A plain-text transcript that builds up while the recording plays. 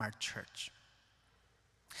our church.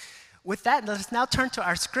 With that, let us now turn to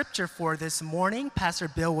our scripture for this morning. Pastor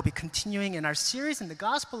Bill will be continuing in our series in the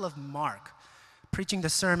Gospel of Mark, preaching the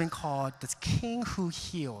sermon called The King Who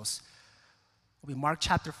Heals. It will be Mark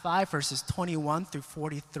chapter 5, verses 21 through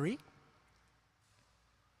 43.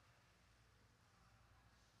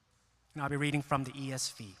 And I'll be reading from the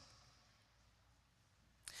ESV.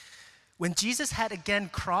 When Jesus had again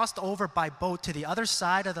crossed over by boat to the other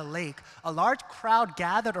side of the lake, a large crowd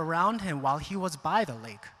gathered around him while he was by the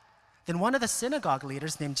lake. Then one of the synagogue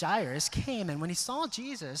leaders named Jairus came, and when he saw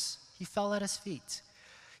Jesus, he fell at his feet.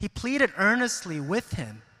 He pleaded earnestly with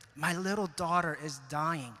him, "My little daughter is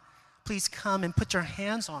dying. Please come and put your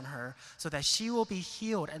hands on her so that she will be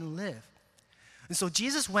healed and live." And so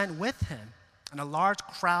Jesus went with him, and a large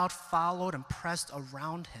crowd followed and pressed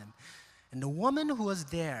around him. And the woman who was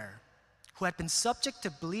there, who had been subject to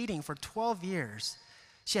bleeding for 12 years,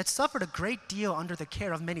 she had suffered a great deal under the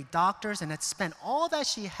care of many doctors and had spent all that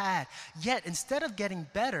she had. Yet instead of getting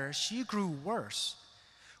better, she grew worse.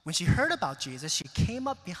 When she heard about Jesus, she came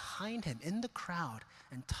up behind him in the crowd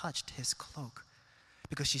and touched his cloak,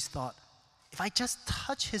 because she thought, "If I just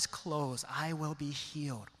touch his clothes, I will be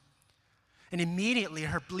healed." And immediately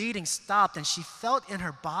her bleeding stopped, and she felt in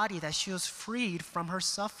her body that she was freed from her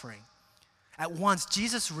suffering. At once,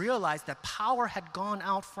 Jesus realized that power had gone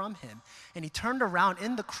out from him, and he turned around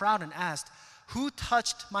in the crowd and asked, "Who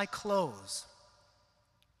touched my clothes?"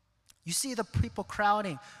 "You see the people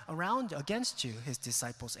crowding around against you," his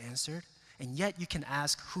disciples answered, "and yet you can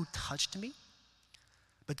ask, 'Who touched me?'"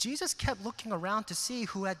 But Jesus kept looking around to see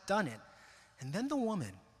who had done it. And then the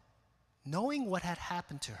woman, knowing what had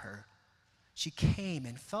happened to her, she came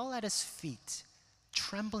and fell at his feet,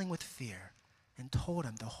 trembling with fear, and told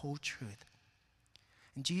him the whole truth.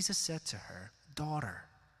 And Jesus said to her, "Daughter,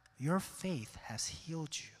 your faith has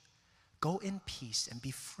healed you. Go in peace and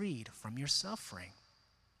be freed from your suffering."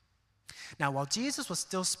 Now, while Jesus was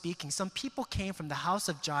still speaking, some people came from the house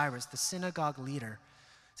of Jairus, the synagogue leader,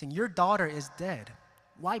 saying, "Your daughter is dead.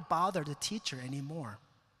 Why bother the teacher anymore?"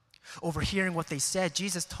 Overhearing what they said,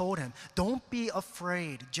 Jesus told him, "Don't be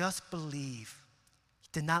afraid, just believe." He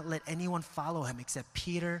did not let anyone follow him except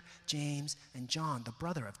Peter, James, and John, the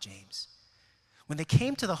brother of James. When they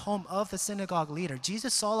came to the home of the synagogue leader,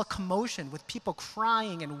 Jesus saw a commotion with people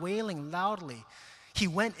crying and wailing loudly. He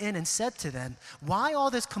went in and said to them, "Why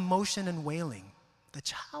all this commotion and wailing? The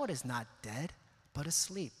child is not dead, but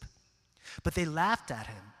asleep." But they laughed at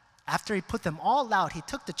him. After he put them all out, he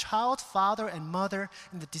took the child's father and mother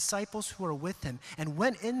and the disciples who were with him and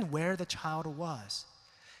went in where the child was.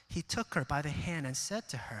 He took her by the hand and said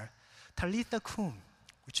to her, "Talitha kum,"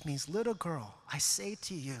 which means, "Little girl, I say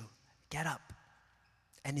to you, get up."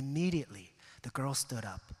 And immediately the girl stood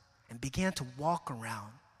up and began to walk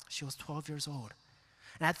around. She was 12 years old.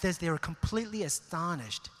 And at this, they were completely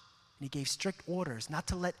astonished. And he gave strict orders not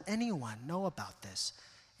to let anyone know about this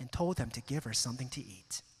and told them to give her something to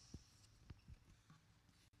eat.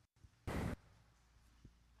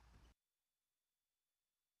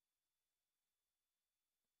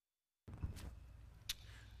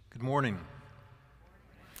 Good morning.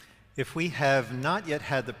 If we have not yet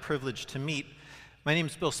had the privilege to meet, my name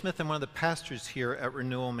is Bill Smith. I'm one of the pastors here at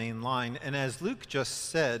Renewal Main Line. And as Luke just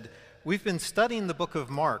said, we've been studying the book of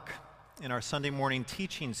Mark in our Sunday morning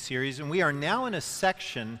teaching series, and we are now in a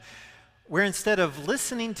section where instead of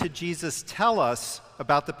listening to Jesus tell us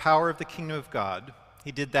about the power of the kingdom of God,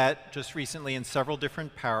 he did that just recently in several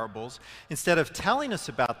different parables. Instead of telling us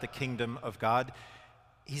about the kingdom of God,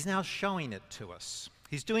 he's now showing it to us.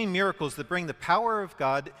 He's doing miracles that bring the power of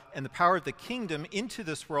God and the power of the kingdom into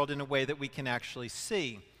this world in a way that we can actually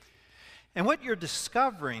see. And what you're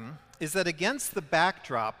discovering is that against the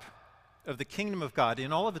backdrop of the kingdom of God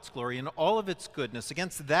in all of its glory and all of its goodness,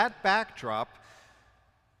 against that backdrop,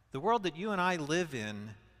 the world that you and I live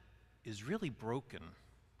in is really broken.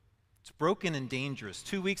 It's broken and dangerous.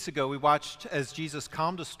 2 weeks ago, we watched as Jesus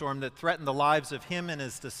calmed a storm that threatened the lives of him and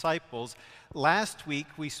his disciples. Last week,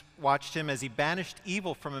 we watched him as he banished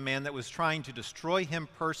evil from a man that was trying to destroy him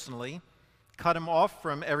personally, cut him off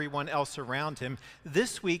from everyone else around him.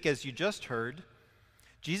 This week, as you just heard,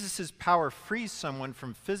 Jesus' power frees someone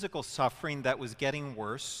from physical suffering that was getting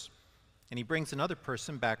worse, and he brings another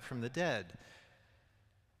person back from the dead.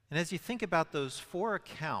 And as you think about those four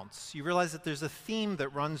accounts, you realize that there's a theme that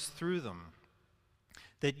runs through them.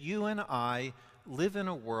 That you and I live in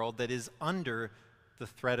a world that is under the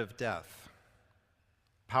threat of death.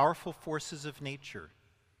 Powerful forces of nature,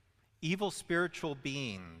 evil spiritual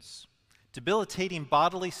beings, debilitating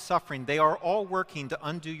bodily suffering, they are all working to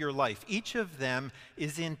undo your life. Each of them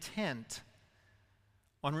is intent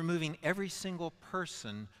on removing every single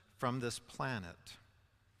person from this planet.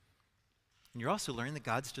 And you're also learning that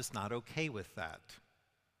God's just not okay with that.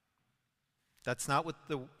 That's not what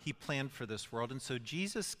he planned for this world. And so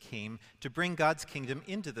Jesus came to bring God's kingdom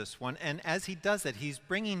into this one. And as he does that, he's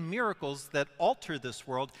bringing miracles that alter this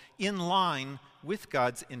world in line with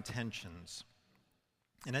God's intentions.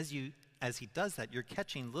 And as he does that, you're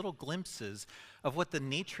catching little glimpses of what the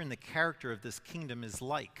nature and the character of this kingdom is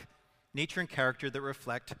like. Nature and character that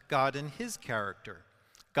reflect God and his character.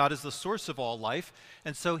 God is the source of all life,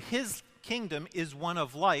 and so his kingdom is one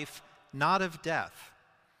of life, not of death.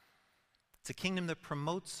 It's a kingdom that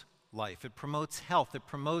promotes life, it promotes health, it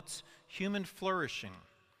promotes human flourishing.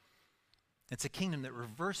 It's a kingdom that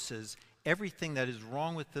reverses everything that is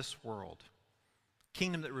wrong with this world.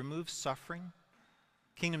 Kingdom that removes suffering,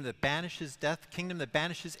 kingdom that banishes death, kingdom that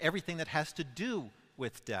banishes everything that has to do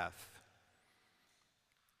with death.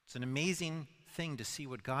 It's an amazing thing to see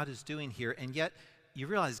what God is doing here, and yet you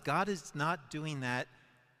realize God is not doing that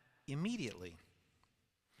immediately.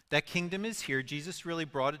 That kingdom is here. Jesus really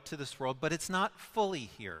brought it to this world, but it's not fully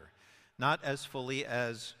here. Not as fully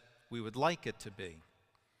as we would like it to be.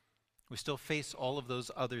 We still face all of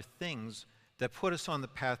those other things that put us on the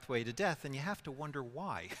pathway to death, and you have to wonder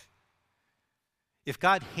why. If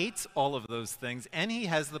God hates all of those things, and he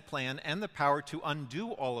has the plan and the power to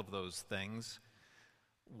undo all of those things,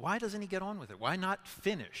 why doesn't he get on with it? Why not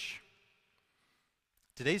finish?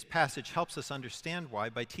 Today's passage helps us understand why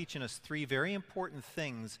by teaching us three very important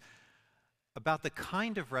things about the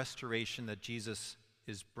kind of restoration that Jesus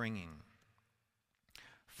is bringing.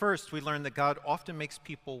 First, we learn that God often makes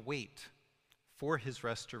people wait for his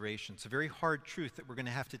restoration. It's a very hard truth that we're going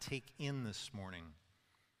to have to take in this morning.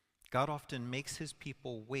 God often makes his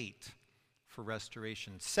people wait for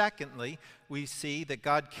restoration. Secondly, we see that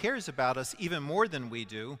God cares about us even more than we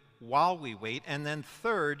do while we wait. And then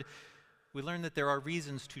third, we learn that there are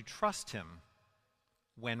reasons to trust him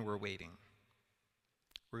when we're waiting.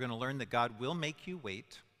 We're going to learn that God will make you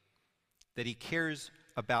wait, that he cares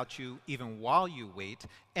about you even while you wait,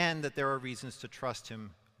 and that there are reasons to trust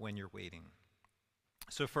him when you're waiting.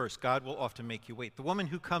 So first, God will often make you wait. The woman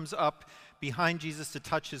who comes up behind Jesus to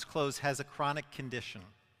touch his clothes has a chronic condition,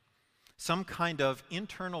 some kind of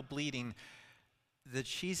internal bleeding that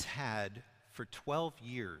she's had for 12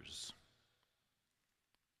 years.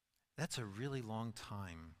 That's a really long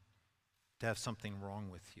time to have something wrong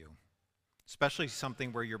with you, especially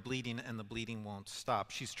something where you're bleeding and the bleeding won't stop.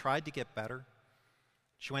 She's tried to get better.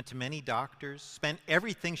 She went to many doctors, spent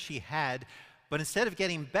everything she had, but instead of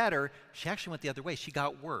getting better, she actually went the other way. She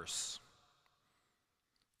got worse.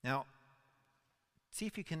 Now, see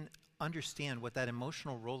if you can understand what that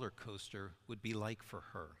emotional roller coaster would be like for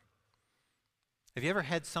her. Have you ever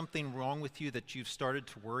had something wrong with you that you've started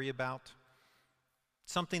to worry about?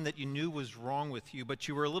 Something that you knew was wrong with you, but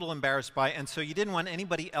you were a little embarrassed by, and so you didn't want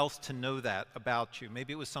anybody else to know that about you.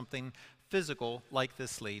 Maybe it was something physical, like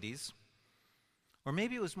this lady's, or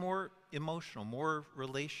maybe it was more emotional, more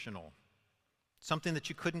relational, something that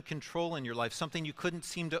you couldn't control in your life, something you couldn't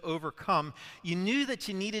seem to overcome. You knew that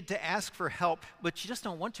you needed to ask for help, but you just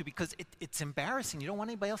don't want to because it's embarrassing. You don't want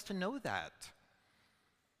anybody else to know that.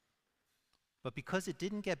 But because it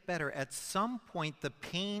didn't get better, at some point the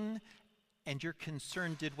pain and your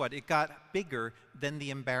concern did what? It got bigger than the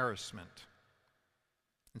embarrassment.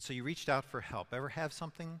 And so you reached out for help. Ever have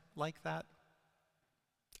something like that?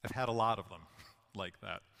 I've had a lot of them like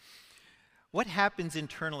that. What happens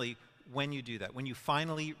internally when you do that? When you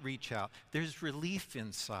finally reach out, there's relief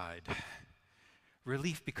inside.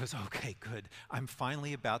 Relief because, okay, good, I'm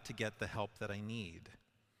finally about to get the help that I need.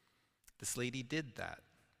 This lady did that.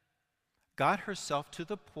 Got herself to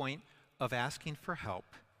the point of asking for help,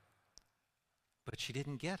 but she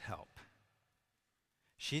didn't get help.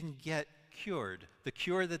 She didn't get cured. The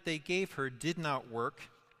cure that they gave her did not work.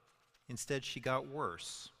 Instead, she got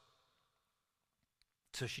worse.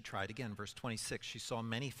 So she tried again. Verse 26, she saw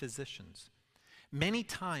many physicians. Many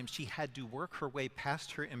times she had to work her way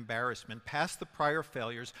past her embarrassment, past the prior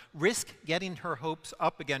failures, risk getting her hopes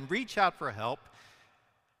up again, reach out for help,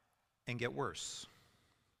 and get worse.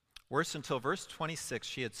 Worse until verse 26,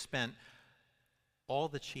 she had spent all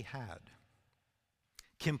that she had,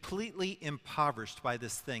 completely impoverished by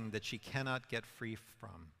this thing that she cannot get free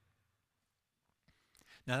from.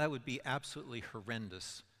 Now that would be absolutely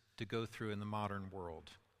horrendous to go through in the modern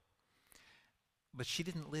world. But she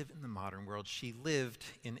didn't live in the modern world. She lived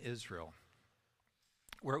in Israel,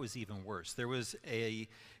 where it was even worse. There was a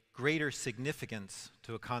greater significance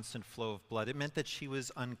to a constant flow of blood. It meant that she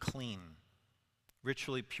was unclean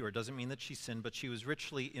Ritually pure doesn't mean that she sinned, but she was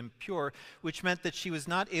ritually impure, which meant that she was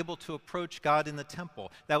not able to approach God in the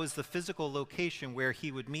temple. That was the physical location where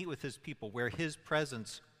he would meet with his people, where his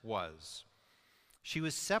presence was. She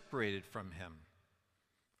was separated from him,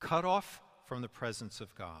 cut off from the presence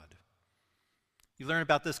of God. You learn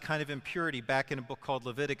about this kind of impurity back in a book called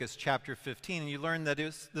Leviticus chapter 15, and you learn that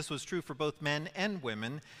this was true for both men and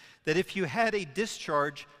women, that if you had a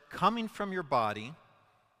discharge coming from your body,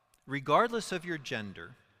 regardless of your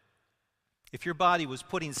gender, if your body was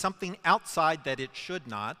putting something outside that it should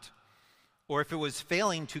not, or if it was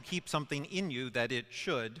failing to keep something in you that it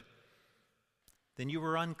should, then you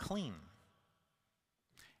were unclean.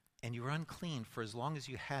 And you were unclean for as long as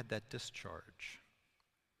you had that discharge.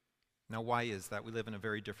 Now, why is that? We live in a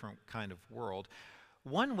very different kind of world.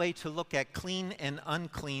 One way to look at clean and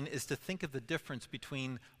unclean is to think of the difference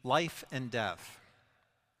between life and death.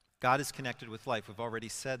 God is connected with life. We've already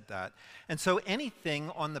said that. And so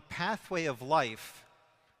anything on the pathway of life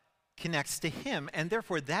connects to him, and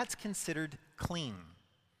therefore that's considered clean.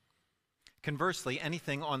 Conversely,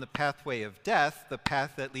 anything on the pathway of death, the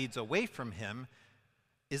path that leads away from him,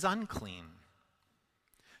 is unclean.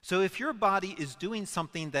 So if your body is doing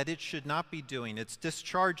something that it should not be doing, it's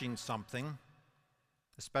discharging something,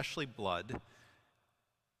 especially blood,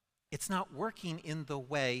 it's not working in the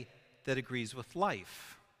way that agrees with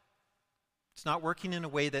life. It's not working in a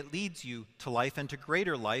way that leads you to life and to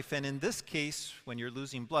greater life. And in this case, when you're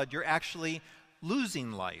losing blood, you're actually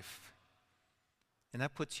losing life. And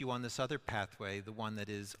that puts you on this other pathway, the one that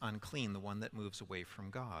is unclean, the one that moves away from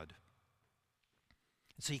God.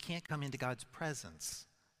 And so you can't come into God's presence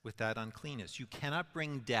with that uncleanness. You cannot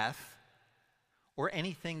bring death or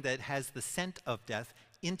anything that has the scent of death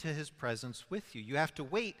into his presence with you. You have to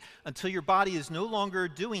wait until your body is no longer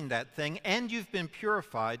doing that thing and you've been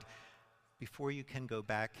purified before you can go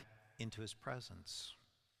back into his presence.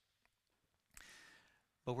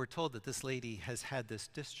 But we're told that this lady has had this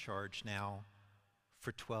discharge now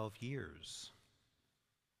for 12 years.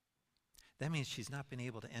 That means she's not been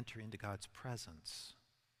able to enter into God's presence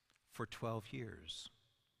for 12 years.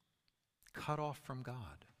 Cut off from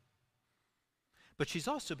God. But she's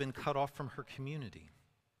also been cut off from her community.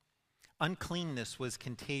 Uncleanness was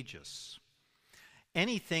contagious.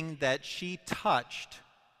 Anything that she touched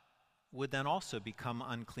would then also become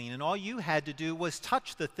unclean. And all you had to do was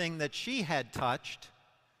touch the thing that she had touched,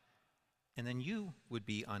 and then you would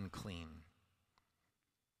be unclean.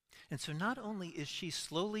 And so not only is she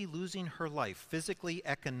slowly losing her life, physically,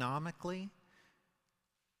 economically,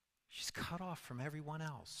 she's cut off from everyone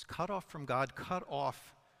else, cut off from God, cut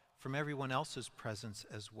off from everyone else's presence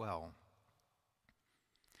as well.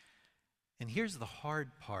 And here's the hard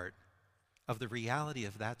part of the reality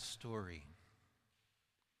of that story.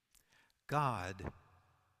 God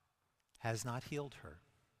has not healed her.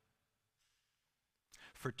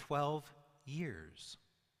 For 12 years,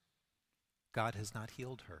 God has not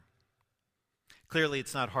healed her. Clearly,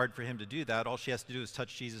 it's not hard for him to do that. All she has to do is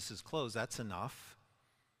touch Jesus' clothes. That's enough.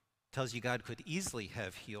 Tells you God could easily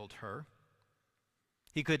have healed her.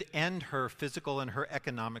 He could end her physical and her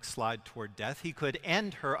economic slide toward death. He could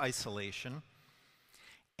end her isolation.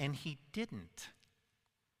 And he didn't.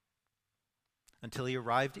 Until he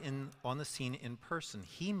arrived on the scene in person.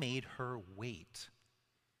 He made her wait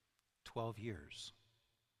 12 years.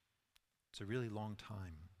 It's a really long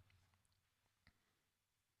time.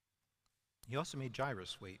 He also made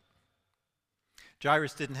Jairus wait.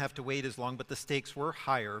 Jairus didn't have to wait as long, but the stakes were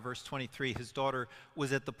higher. Verse 23, his daughter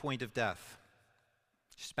was at the point of death.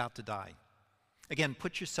 She's about to die. Again,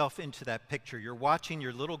 put yourself into that picture. You're watching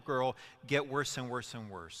your little girl get worse and worse and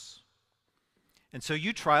worse. And so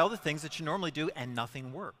you try all the things that you normally do, and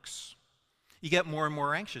nothing works. You get more and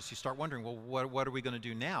more anxious. You start wondering, well, what are we going to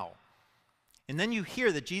do now? And then you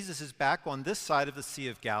hear that Jesus is back on this side of the Sea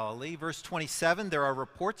of Galilee. Verse 27, there are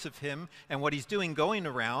reports of him and what he's doing going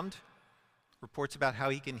around, reports about how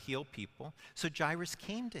he can heal people. So Jairus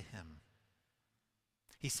came to him.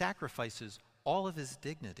 He sacrifices all of his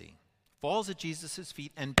dignity, falls at Jesus'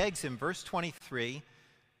 feet, and begs him, verse 23,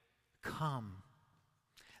 come,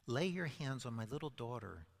 lay your hands on my little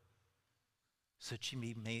daughter so that she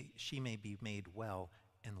may be made well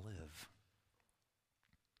and live.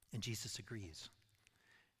 And Jesus agrees.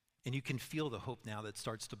 And you can feel the hope now that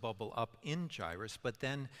starts to bubble up in Jairus, but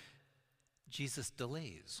then Jesus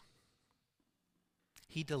delays.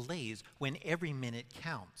 He delays when every minute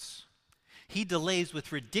counts. He delays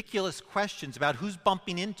with ridiculous questions about who's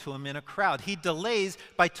bumping into him in a crowd. He delays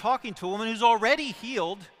by talking to a woman who's already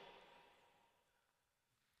healed.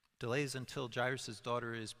 Delays until Jairus'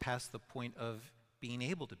 daughter is past the point of being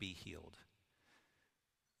able to be healed,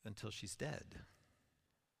 until she's dead.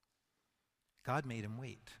 God made him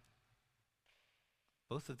wait.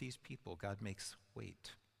 Both of these people, God makes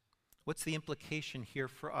wait. What's the implication here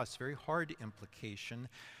for us? Very hard implication.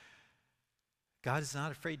 God is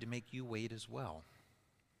not afraid to make you wait as well.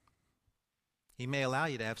 He may allow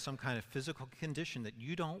you to have some kind of physical condition that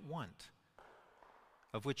you don't want,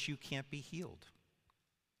 of which you can't be healed.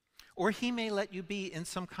 Or he may let you be in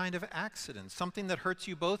some kind of accident, something that hurts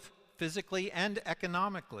you both physically and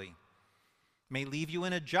economically. May leave you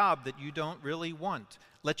in a job that you don't really want.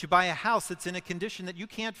 Let you buy a house that's in a condition that you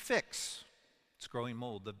can't fix. It's growing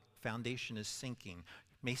mold. The foundation is sinking.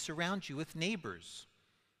 May surround you with neighbors.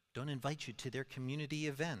 Don't invite you to their community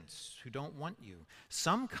events who don't want you.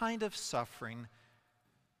 Some kind of suffering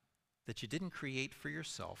that you didn't create for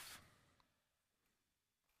yourself,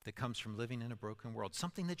 that comes from living in a broken world.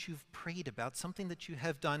 Something that you've prayed about, something that you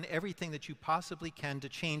have done everything that you possibly can to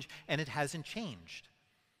change, and it hasn't changed.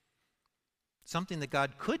 Something that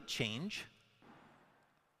God could change,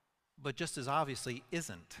 but just as obviously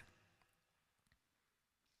isn't.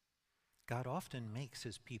 God often makes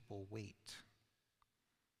his people wait.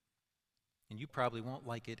 And you probably won't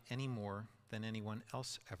like it any more than anyone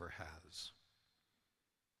else ever has.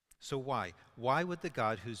 So why? Why would the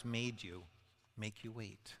God who's made you make you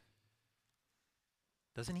wait?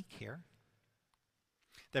 Doesn't he care?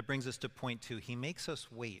 That brings us to point 2. He makes us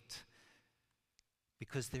wait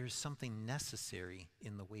because there's something necessary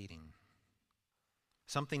in the waiting.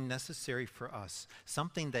 Something necessary for us.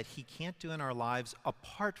 Something that he can't do in our lives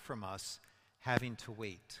apart from us having to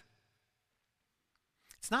wait.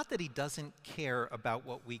 It's not that he doesn't care about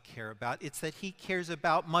what we care about. It's that he cares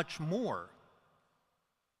about much more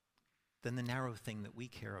than the narrow thing that we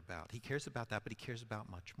care about. He cares about that, but he cares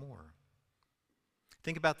about much more.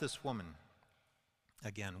 Think about this woman.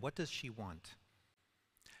 Again, what does she want?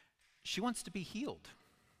 She wants to be healed.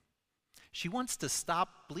 She wants to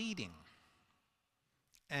stop bleeding.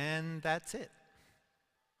 And that's it.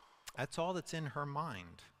 That's all that's in her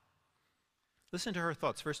mind. Listen to her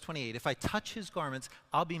thoughts. Verse 28, if I touch his garments,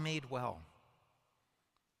 I'll be made well.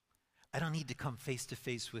 I don't need to come face to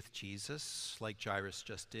face with Jesus like Jairus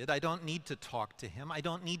just did. I don't need to talk to him. I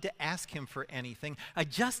don't need to ask him for anything. I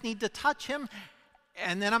just need to touch him,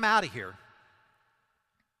 and then I'm out of here.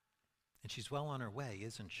 And she's well on her way,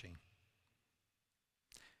 isn't she?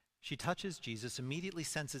 She touches Jesus, immediately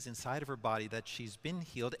senses inside of her body that she's been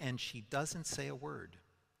healed, and she doesn't say a word.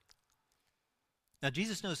 Now,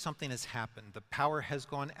 Jesus knows something has happened. The power has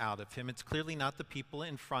gone out of him. It's clearly not the people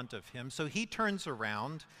in front of him. So he turns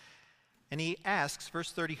around and he asks,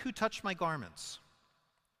 verse 30, who touched my garments?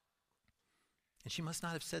 And she must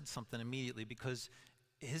not have said something immediately because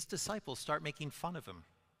his disciples start making fun of him.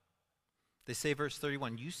 They say, verse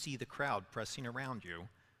 31, you see the crowd pressing around you,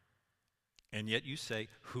 and yet you say,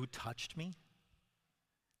 who touched me?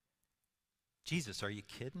 Jesus, are you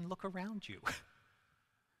kidding? Look around you.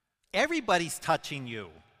 Everybody's touching you.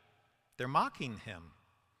 They're mocking him.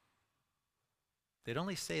 They'd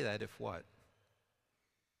only say that if what?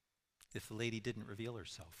 If the lady didn't reveal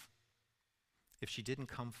herself. If she didn't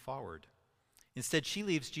come forward. Instead, she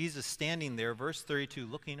leaves Jesus standing there, verse 32,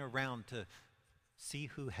 looking around to see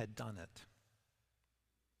who had done it.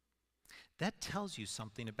 That tells you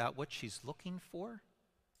something about what she's looking for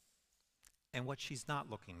and what she's not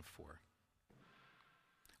looking for.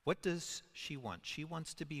 What does she want? She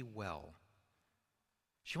wants to be well.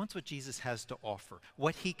 She wants what Jesus has to offer,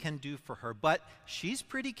 what he can do for her. But she's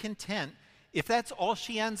pretty content if that's all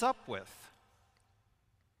she ends up with.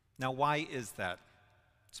 Now, why is that?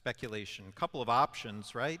 Speculation. A couple of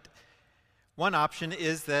options, right? One option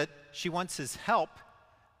is that she wants his help,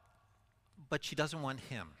 but she doesn't want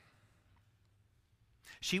him.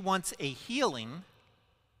 She wants a healing,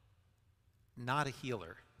 not a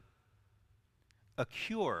healer. A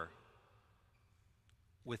cure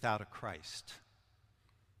without a Christ.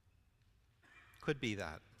 Could be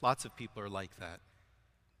that. Lots of people are like that,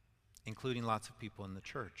 including lots of people in the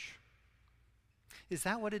church. Is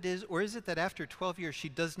that what it is? Or is it that after 12 years she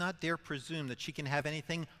does not dare presume that she can have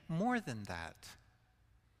anything more than that?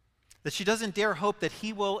 That she doesn't dare hope that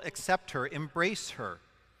he will accept her, embrace her.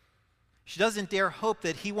 She doesn't dare hope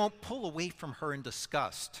that he won't pull away from her in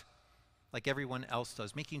disgust like everyone else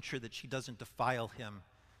does, making sure that she doesn't defile him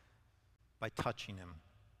by touching him.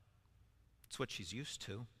 It's what she's used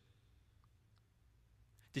to.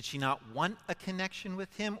 Did she not want a connection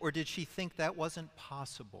with him, or did she think that wasn't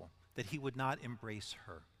possible, that he would not embrace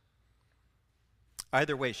her?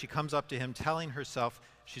 Either way, she comes up to him telling herself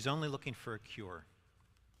she's only looking for a cure.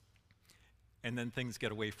 And then things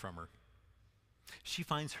get away from her. She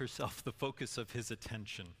finds herself the focus of his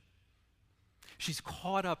attention. She's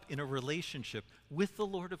caught up in a relationship with the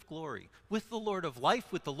Lord of glory, with the Lord of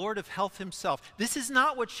life, with the Lord of health himself. This is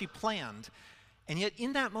not what she planned. And yet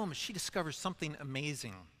in that moment, she discovers something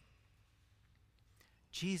amazing.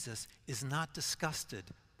 Jesus is not disgusted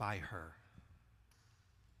by her.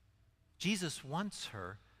 Jesus wants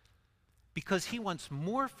her because he wants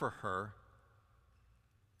more for her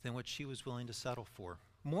than what she was willing to settle for.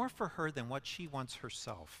 More for her than what she wants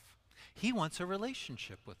herself. He wants a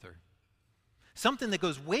relationship with her. Something that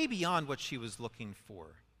goes way beyond what she was looking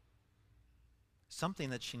for. Something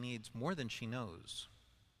that she needs more than she knows.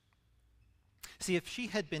 See, if she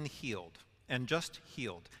had been healed, and just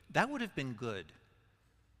healed, that would have been good.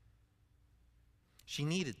 She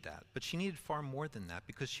needed that, but she needed far more than that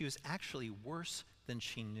because she was actually worse than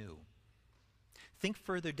she knew. Think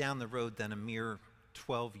further down the road than a mere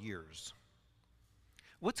 12 years.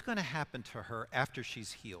 What's going to happen to her after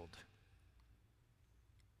she's healed?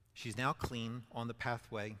 She's now clean on the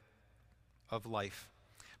pathway of life.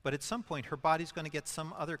 But at some point, her body's going to get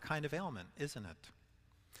some other kind of ailment, isn't it?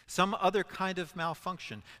 Some other kind of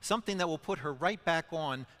malfunction, something that will put her right back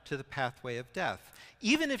on to the pathway of death.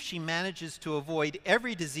 Even if she manages to avoid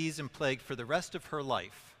every disease and plague for the rest of her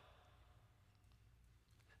life,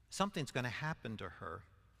 something's going to happen to her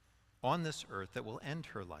on this earth that will end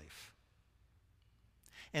her life.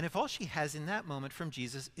 And if all she has in that moment from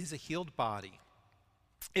Jesus is a healed body,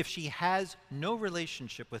 if she has no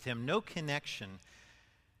relationship with him, no connection,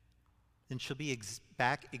 then she'll be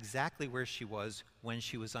back exactly where she was when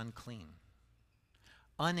she was unclean,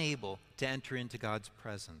 unable to enter into God's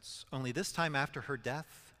presence. Only this time after her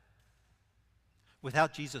death,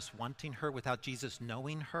 without Jesus wanting her, without Jesus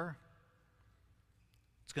knowing her,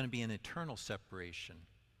 it's going to be an eternal separation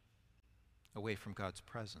away from God's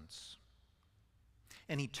presence.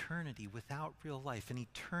 An eternity without real life, an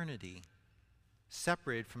eternity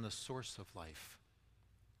separated from the source of life.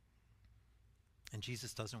 And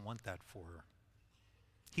Jesus doesn't want that for her.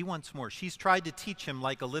 He wants more. She's tried to teach him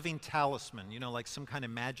like a living talisman, like some kind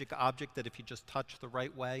of magic object that if you just touch the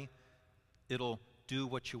right way, it'll do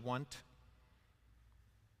what you want.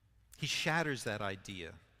 He shatters that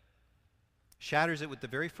idea. Shatters it with the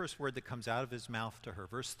very first word that comes out of his mouth to her.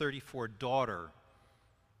 Verse 34, "Daughter,"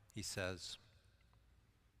 he says,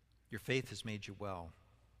 "your faith has made you well."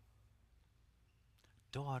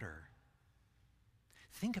 Daughter.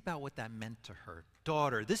 Think about what that meant to her.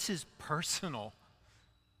 Daughter, this is personal,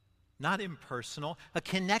 not impersonal. A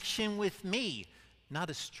connection with me, not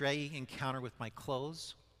a stray encounter with my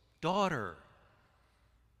clothes. Daughter,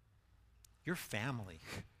 you're family.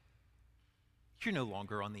 You're no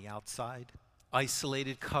longer on the outside,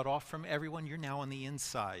 isolated, cut off from everyone. You're now on the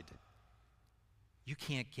inside. You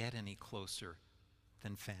can't get any closer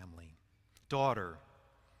than family. Daughter,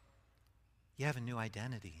 you have a new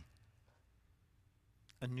identity,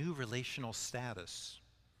 a new relational status,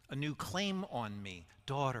 a new claim on me.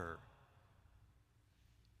 Daughter,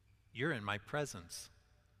 you're in my presence.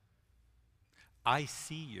 I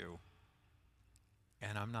see you,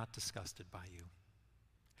 and I'm not disgusted by you.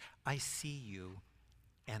 I see you,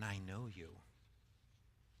 and I know you.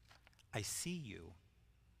 I see you,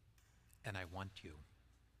 and I want you.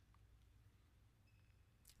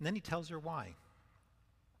 And then he tells her why.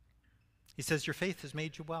 He says, your faith has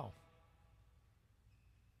made you well.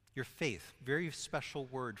 Your faith, very special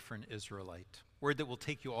word for an Israelite, word that will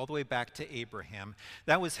take you all the way back to Abraham.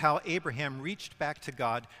 That was how Abraham reached back to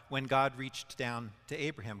God when God reached down to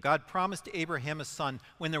Abraham. God promised Abraham a son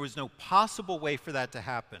when there was no possible way for that to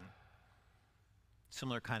happen.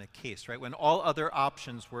 Similar kind of case, right? When all other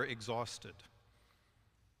options were exhausted.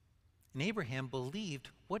 And Abraham believed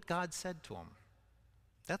what God said to him.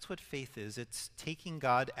 That's what faith is. It's taking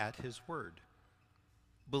God at his word.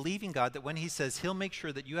 Believing God that when he says he'll make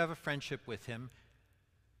sure that you have a friendship with him,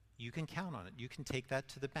 you can count on it. You can take that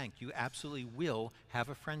to the bank. You absolutely will have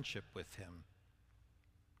a friendship with him.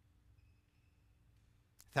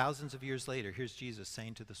 Thousands of years later, here's Jesus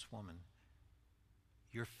saying to this woman,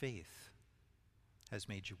 your faith has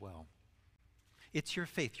made you well. It's your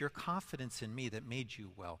faith, your confidence in me that made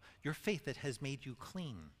you well. Your faith that has made you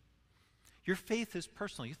clean. Your faith is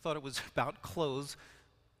personal. You thought it was about clothes,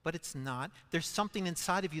 but it's not. There's something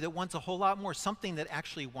inside of you that wants a whole lot more, something that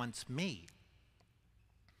actually wants me.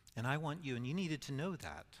 And I want you, and you needed to know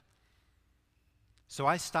that. So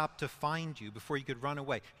I stopped to find you before you could run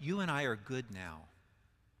away. You and I are good now.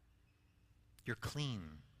 You're clean,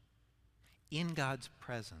 in God's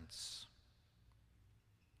presence.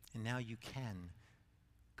 And now you can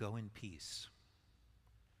go in peace.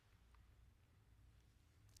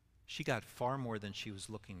 She got far more than she was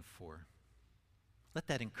looking for. Let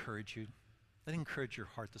that encourage you Let it encourage your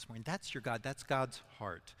heart this morning. That's your God. That's God's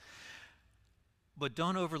heart. But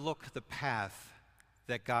don't overlook the path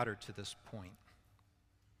that got her to this point,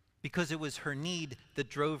 because it was her need that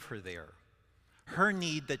drove her there. Her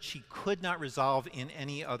need that she could not resolve in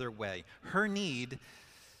any other way. Her need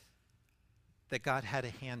that God had a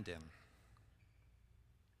hand in.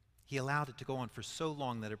 He allowed it to go on for so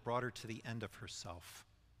long that it brought her to the end of herself.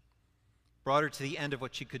 Brought her to the end of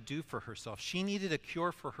what she could do for herself. She needed a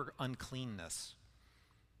cure for her uncleanness.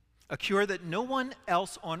 A cure that no one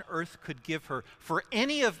else on earth could give her for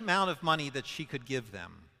any amount of money that she could give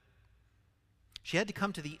them. She had to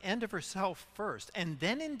come to the end of herself first. And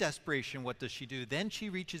then in desperation, what does she do? Then she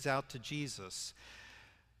reaches out to Jesus,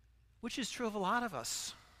 which is true of a lot of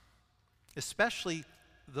us, especially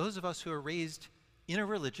those of us who are raised in a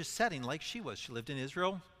religious setting like she was. She lived in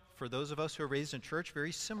Israel. For those of us who are raised in church,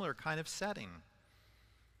 very similar kind of setting.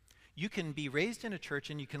 You can be raised in a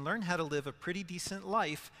church and you can learn how to live a pretty decent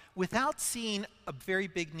life without seeing a very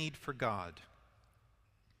big need for God.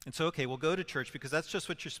 And so, okay, we'll go to church because that's just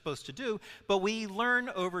what you're supposed to do, but we learn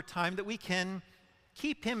over time that we can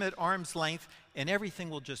keep him at arm's length and everything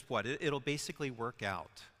will just what? It'll basically work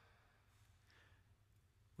out.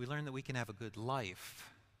 We learn that we can have a good life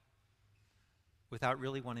without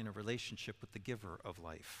really wanting a relationship with the giver of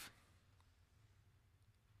life.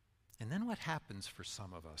 And then what happens for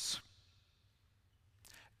some of us?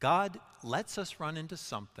 God lets us run into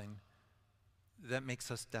something that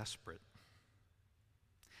makes us desperate,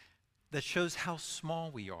 that shows how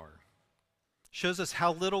small we are, shows us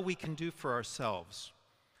how little we can do for ourselves,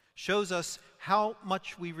 shows us how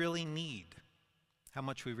much we really need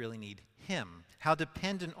him, how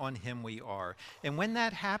dependent on him we are. And when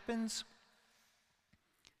that happens,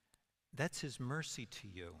 that's his mercy to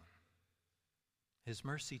you, his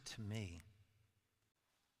mercy to me,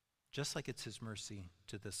 just like it's his mercy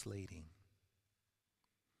to this lady.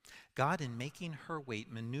 God, in making her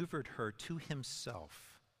wait, maneuvered her to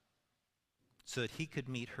himself so that he could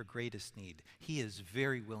meet her greatest need. He is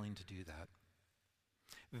very willing to do that.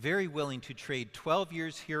 Very willing to trade 12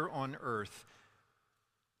 years here on earth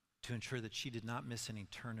to ensure that she did not miss an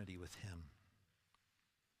eternity with him.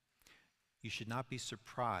 You should not be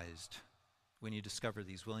surprised when you discover that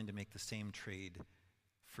he's willing to make the same trade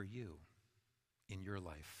for you in your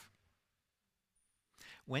life.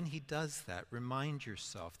 When he does that, remind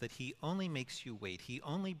yourself that he only makes you wait. He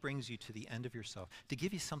only brings you to the end of yourself to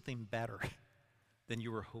give you something better than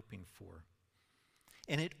you were hoping for.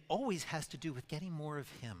 And it always has to do with getting more of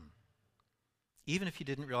him. Even if you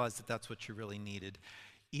didn't realize that that's what you really needed,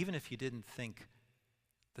 even if you didn't think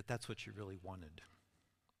that that's what you really wanted.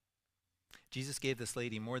 Jesus gave this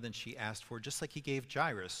lady more than she asked for, just like he gave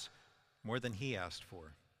Jairus more than he asked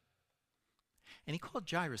for. And he called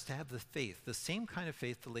Jairus to have the faith, the same kind of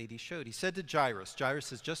faith the lady showed. He said to Jairus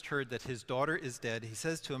has just heard that his daughter is dead. He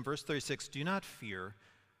says to him, verse 36, "Do not fear,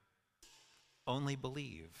 only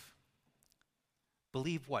believe."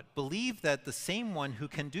 Believe what? Believe that the same one who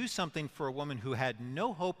can do something for a woman who had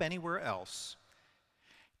no hope anywhere else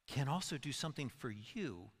can also do something for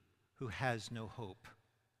you who has no hope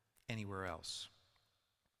anywhere else.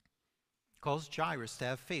 He calls Jairus to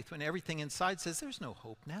have faith when everything inside says, there's no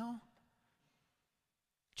hope now.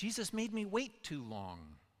 Jesus made me wait too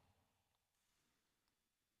long.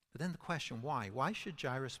 But then the question, why? Why should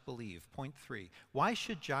Jairus believe? Point 3. Why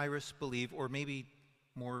should Jairus believe, or maybe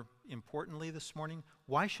more importantly this morning,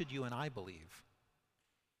 why should you and I believe?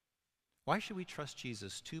 Why should we trust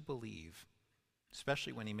Jesus to believe,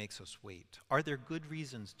 especially when he makes us wait? Are there good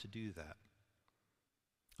reasons to do that?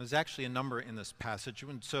 There's actually a number in this passage.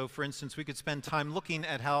 And so, for instance, we could spend time looking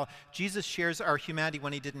at how Jesus shares our humanity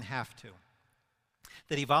when he didn't have to.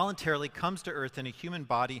 That he voluntarily comes to earth in a human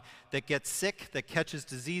body that gets sick, that catches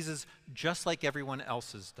diseases, just like everyone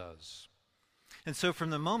else's does. And so from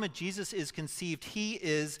the moment Jesus is conceived, he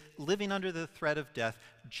is living under the threat of death,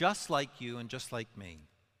 just like you and just like me.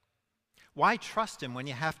 Why trust him when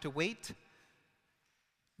you have to wait?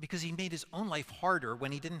 Because he made his own life harder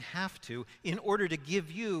when he didn't have to, in order to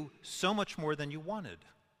give you so much more than you wanted.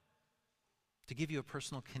 To give you a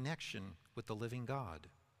personal connection with the living God.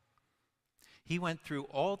 He went through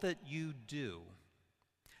all that you do,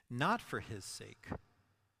 not for his sake.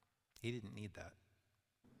 He didn't need that.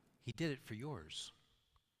 He did it for yours.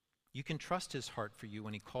 You can trust his heart for you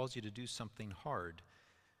when he calls you to do something hard,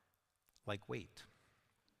 like wait.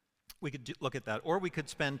 We could look at that, or we could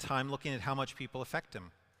spend time looking at how much people affect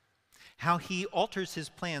him. How he alters his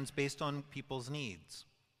plans based on people's needs.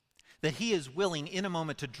 That he is willing in a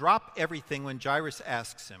moment to drop everything when Jairus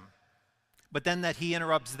asks him. But then that he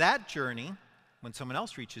interrupts that journey when someone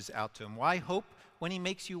else reaches out to him. Why hope when he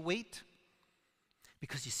makes you wait?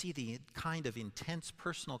 Because you see the kind of intense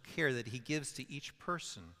personal care that he gives to each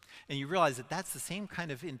person. And you realize that that's the same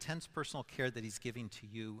kind of intense personal care that he's giving to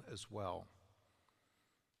you as well.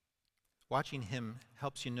 Watching him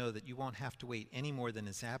helps you know that you won't have to wait any more than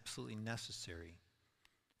is absolutely necessary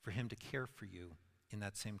for him to care for you in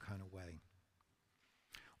that same kind of way.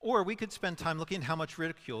 Or we could spend time looking at how much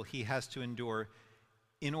ridicule he has to endure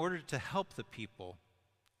in order to help the people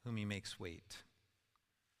whom he makes wait.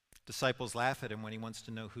 Disciples laugh at him when he wants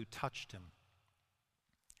to know who touched him.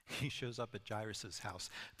 He shows up at Jairus' house.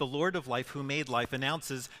 The Lord of life, who made life,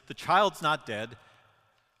 announces the child's not dead,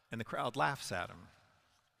 and the crowd laughs at him.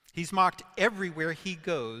 He's mocked everywhere he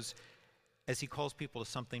goes as he calls people to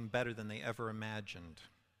something better than they ever imagined.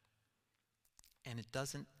 And it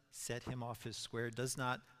doesn't set him off his square, does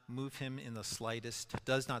not move him in the slightest,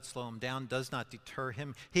 does not slow him down, does not deter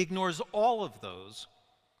him. He ignores all of those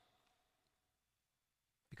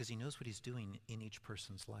because he knows what he's doing in each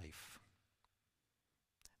person's life.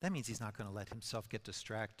 That means he's not going to let himself get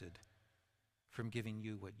distracted from giving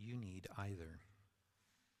you what you need either.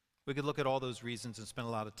 We could look at all those reasons and spend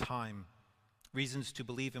a lot of time, reasons to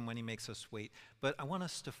believe him when he makes us wait, but I want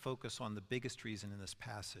us to focus on the biggest reason in this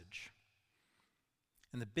passage.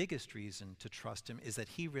 And the biggest reason to trust him is that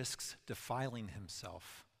he risks defiling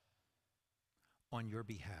himself on your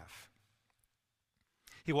behalf.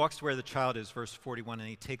 He walks to where the child is, verse 41, and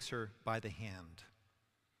he takes her by the hand.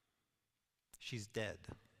 She's dead.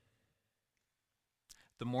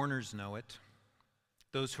 The mourners know it.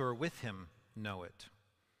 Those who are with him know it.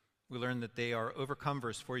 We learn that they are overcome,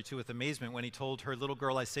 verse 42, with amazement when he told her, "Little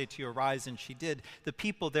girl, I say to you, arise," and she did. The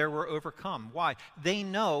people there were overcome. Why? They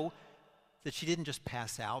know that she didn't just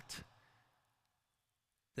pass out,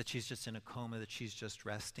 that she's just in a coma, that she's just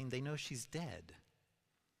resting. They know she's dead.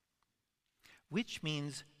 Which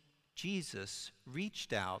means Jesus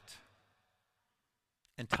reached out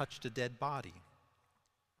and touched a dead body.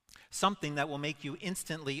 Something that will make you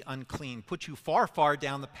instantly unclean, put you far, far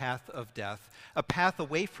down the path of death, a path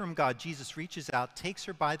away from God. Jesus reaches out, takes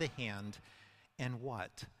her by the hand, and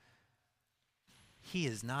what? He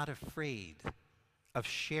is not afraid of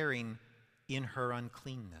sharing in her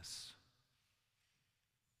uncleanness,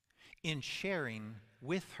 in sharing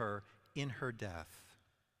with her in her death.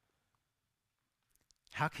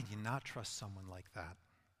 How can you not trust someone like that?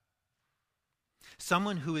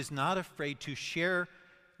 Someone who is not afraid to share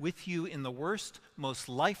with you in the worst, most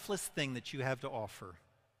lifeless thing that you have to offer,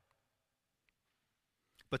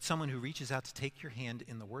 but someone who reaches out to take your hand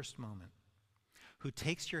in the worst moment, who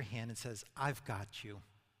takes your hand and says, "I've got you.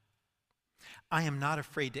 I am not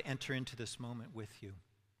afraid to enter into this moment with you."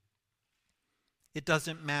 It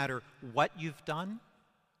doesn't matter what you've done,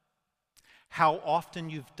 how often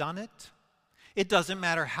you've done it. It doesn't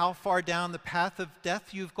matter how far down the path of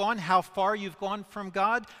death you've gone, how far you've gone from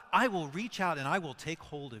God. I will reach out and I will take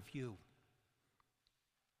hold of you.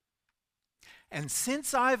 And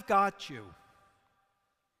since I've got you,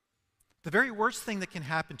 the very worst thing that can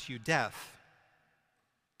happen to you, death,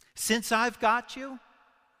 since I've got you,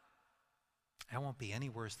 I won't be any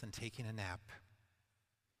worse than taking a nap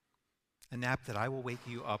that I will wake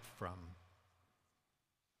you up from.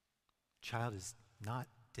 Child is not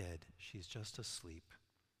dead, she's just asleep.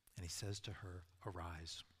 And he says to her,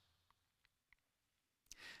 "Arise."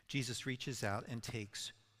 Jesus reaches out and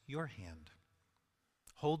takes your hand,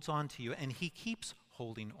 holds on to you, and he keeps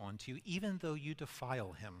holding on to you even though you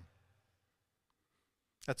defile him.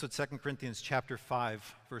 That's what 2 Corinthians chapter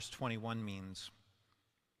 5, verse 21 means.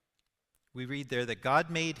 We read there that God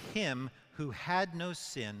made him who had no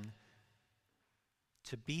sin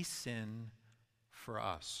to be sin for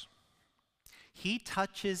us. He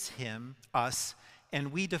touches us,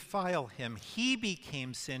 and we defile him. He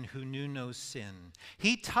became sin who knew no sin.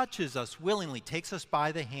 He touches us willingly, takes us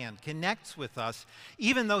by the hand, connects with us.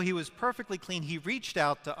 Even though he was perfectly clean, he reached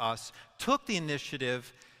out to us, took the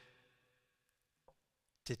initiative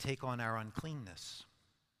to take on our uncleanness,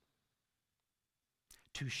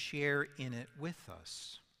 to share in it with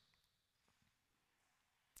us.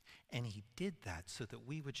 And he did that so that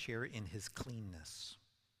we would share in his cleanness.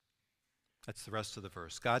 That's the rest of the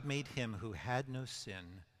verse. God made him who had no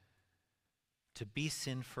sin to be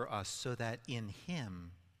sin for us so that in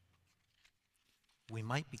him we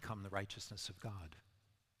might become the righteousness of God.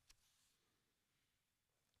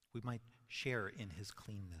 We might share in his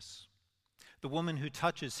cleanness. The woman who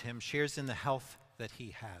touches him shares in the health that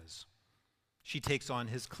he has. She takes on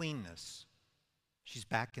his cleanness. She's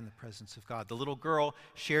back in the presence of God. The little girl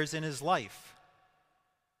shares in his life.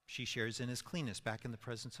 She shares in his cleanness, back in the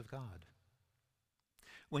presence of God.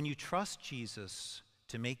 When you trust Jesus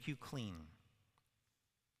to make you clean,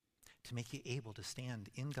 to make you able to stand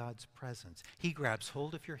in God's presence. He grabs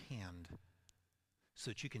hold of your hand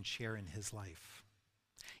so that you can share in his life.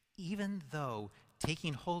 Even though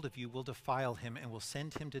taking hold of you will defile him and will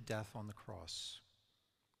send him to death on the cross.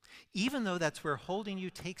 Even though that's where holding you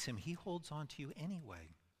takes him, he holds on to you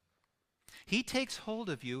anyway. He takes hold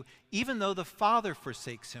of you even though the Father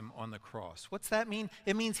forsakes him on the cross. What's that mean?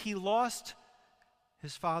 It means he lost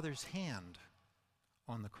his Father's hand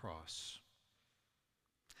on the cross.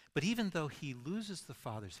 But even though he loses the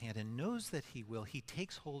Father's hand and knows that he will, he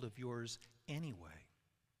takes hold of yours anyway.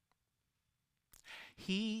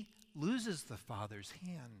 He loses the Father's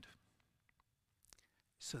hand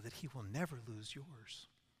so that he will never lose yours.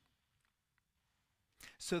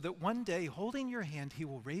 So that one day, holding your hand, he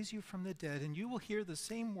will raise you from the dead, and you will hear the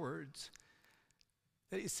same words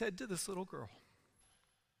that he said to this little girl.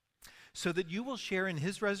 So that you will share in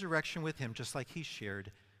his resurrection with him, just like he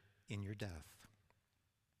shared in your death.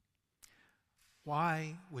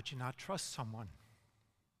 Why would you not trust someone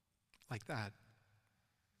like that?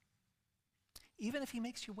 Even if he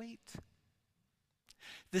makes you wait.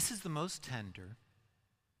 This is the most tender,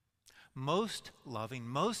 most loving,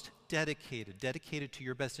 most dedicated to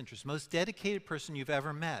your best interest, most dedicated person you've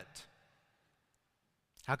ever met.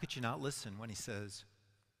 How could you not listen when he says,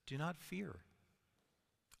 do not fear,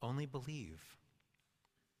 only believe?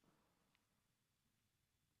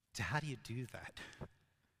 So how do you do that?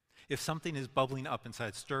 If something is bubbling up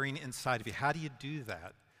inside, stirring inside of you, how do you do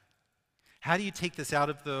that? How do you take this out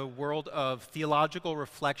of the world of theological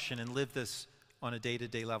reflection and live this on a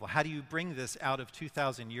day-to-day level? How do you bring this out of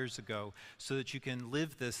 2,000 years ago so that you can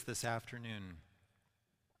live this afternoon?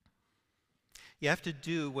 You have to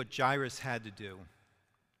do what Jairus had to do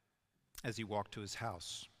as he walked to his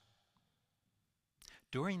house.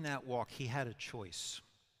 During that walk, he had a choice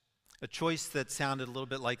that sounded a little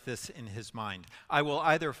bit like this in his mind. I will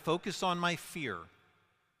either focus on my fear.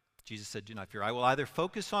 Jesus said, do not fear. I will either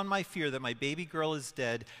focus on my fear that my baby girl is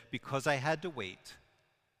dead because I had to wait,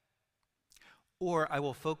 or I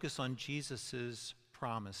will focus on Jesus'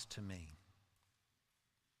 promise to me.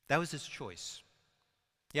 That was his choice.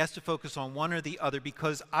 He has to focus on one or the other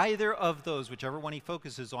because either of those, whichever one he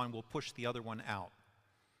focuses on, will push the other one out.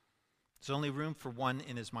 There's only room for one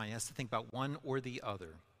in his mind. He has to think about one or the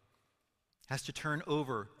other. Has to turn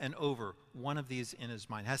over and over one of these in his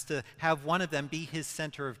mind. Has to have one of them be his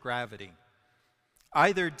center of gravity.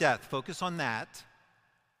 Either death, focus on that.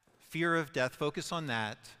 Fear of death, focus on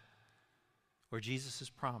that. Or Jesus'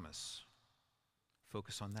 promise,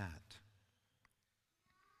 focus on that.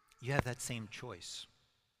 You have that same choice.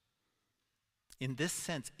 In this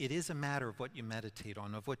sense, it is a matter of what you meditate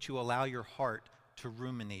on, of what you allow your heart to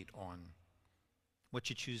ruminate on, what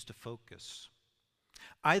you choose to focus.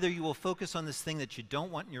 Either you will focus on this thing that you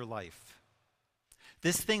don't want in your life,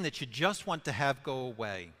 this thing that you just want to have go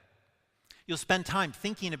away. You'll spend time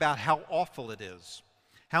thinking about how awful it is,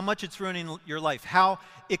 how much it's ruining your life, how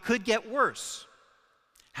it could get worse,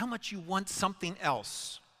 how much you want something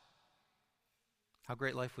else, how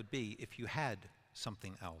great life would be if you had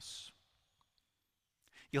something else.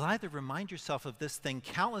 You'll either remind yourself of this thing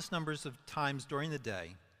countless numbers of times during the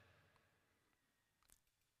day,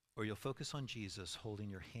 or you'll focus on Jesus holding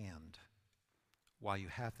your hand while you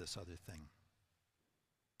have this other thing.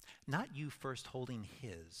 Not you first holding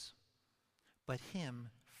his, but him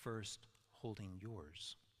first holding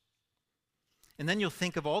yours. And then you'll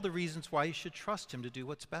think of all the reasons why you should trust him to do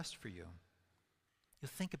what's best for you. You'll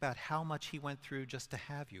think about how much he went through just to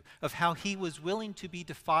have you, of how he was willing to be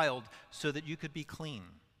defiled so that you could be clean.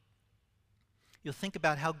 You'll think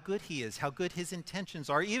about how good he is, how good his intentions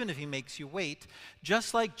are, even if he makes you wait,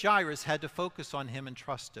 just like Jairus had to focus on him and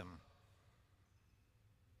trust him.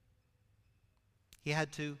 He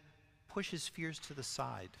had to push his fears to the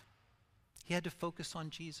side. He had to focus on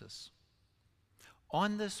Jesus,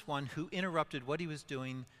 on this one who interrupted what he was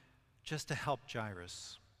doing just to help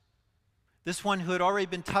Jairus. This one who had already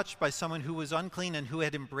been touched by someone who was unclean and who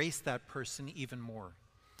had embraced that person even more.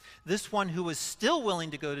 This one who was still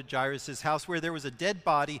willing to go to Jairus' house where there was a dead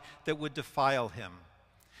body that would defile him.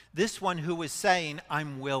 This one who was saying,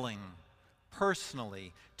 I'm willing,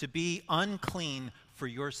 personally, to be unclean for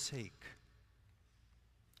your sake.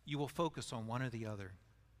 You will focus on one or the other.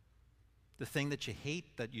 The thing that you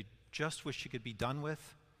hate, that you just wish you could be done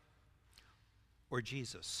with, or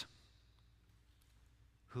Jesus,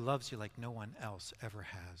 who loves you like no one else ever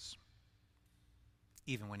has,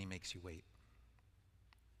 even when he makes you wait.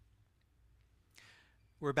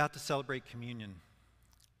 We're about to celebrate communion.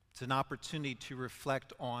 It's an opportunity to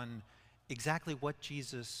reflect on exactly what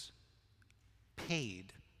Jesus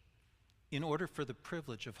paid in order for the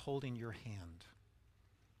privilege of holding your hand.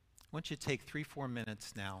 I want you to take 3-4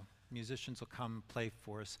 minutes now. Musicians will come play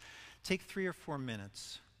for us. Take 3 or 4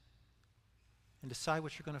 minutes and decide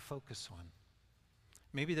what you're going to focus on.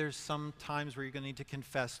 Maybe there's some times where you're going to need to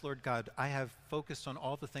confess, Lord God, I have focused on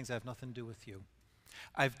all the things that have nothing to do with you.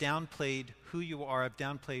 I've downplayed who you are. I've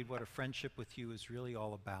downplayed what a friendship with you is really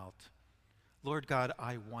all about. Lord God,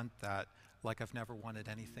 I want that like I've never wanted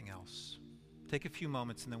anything else. Take a few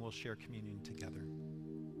moments and then we'll share communion together.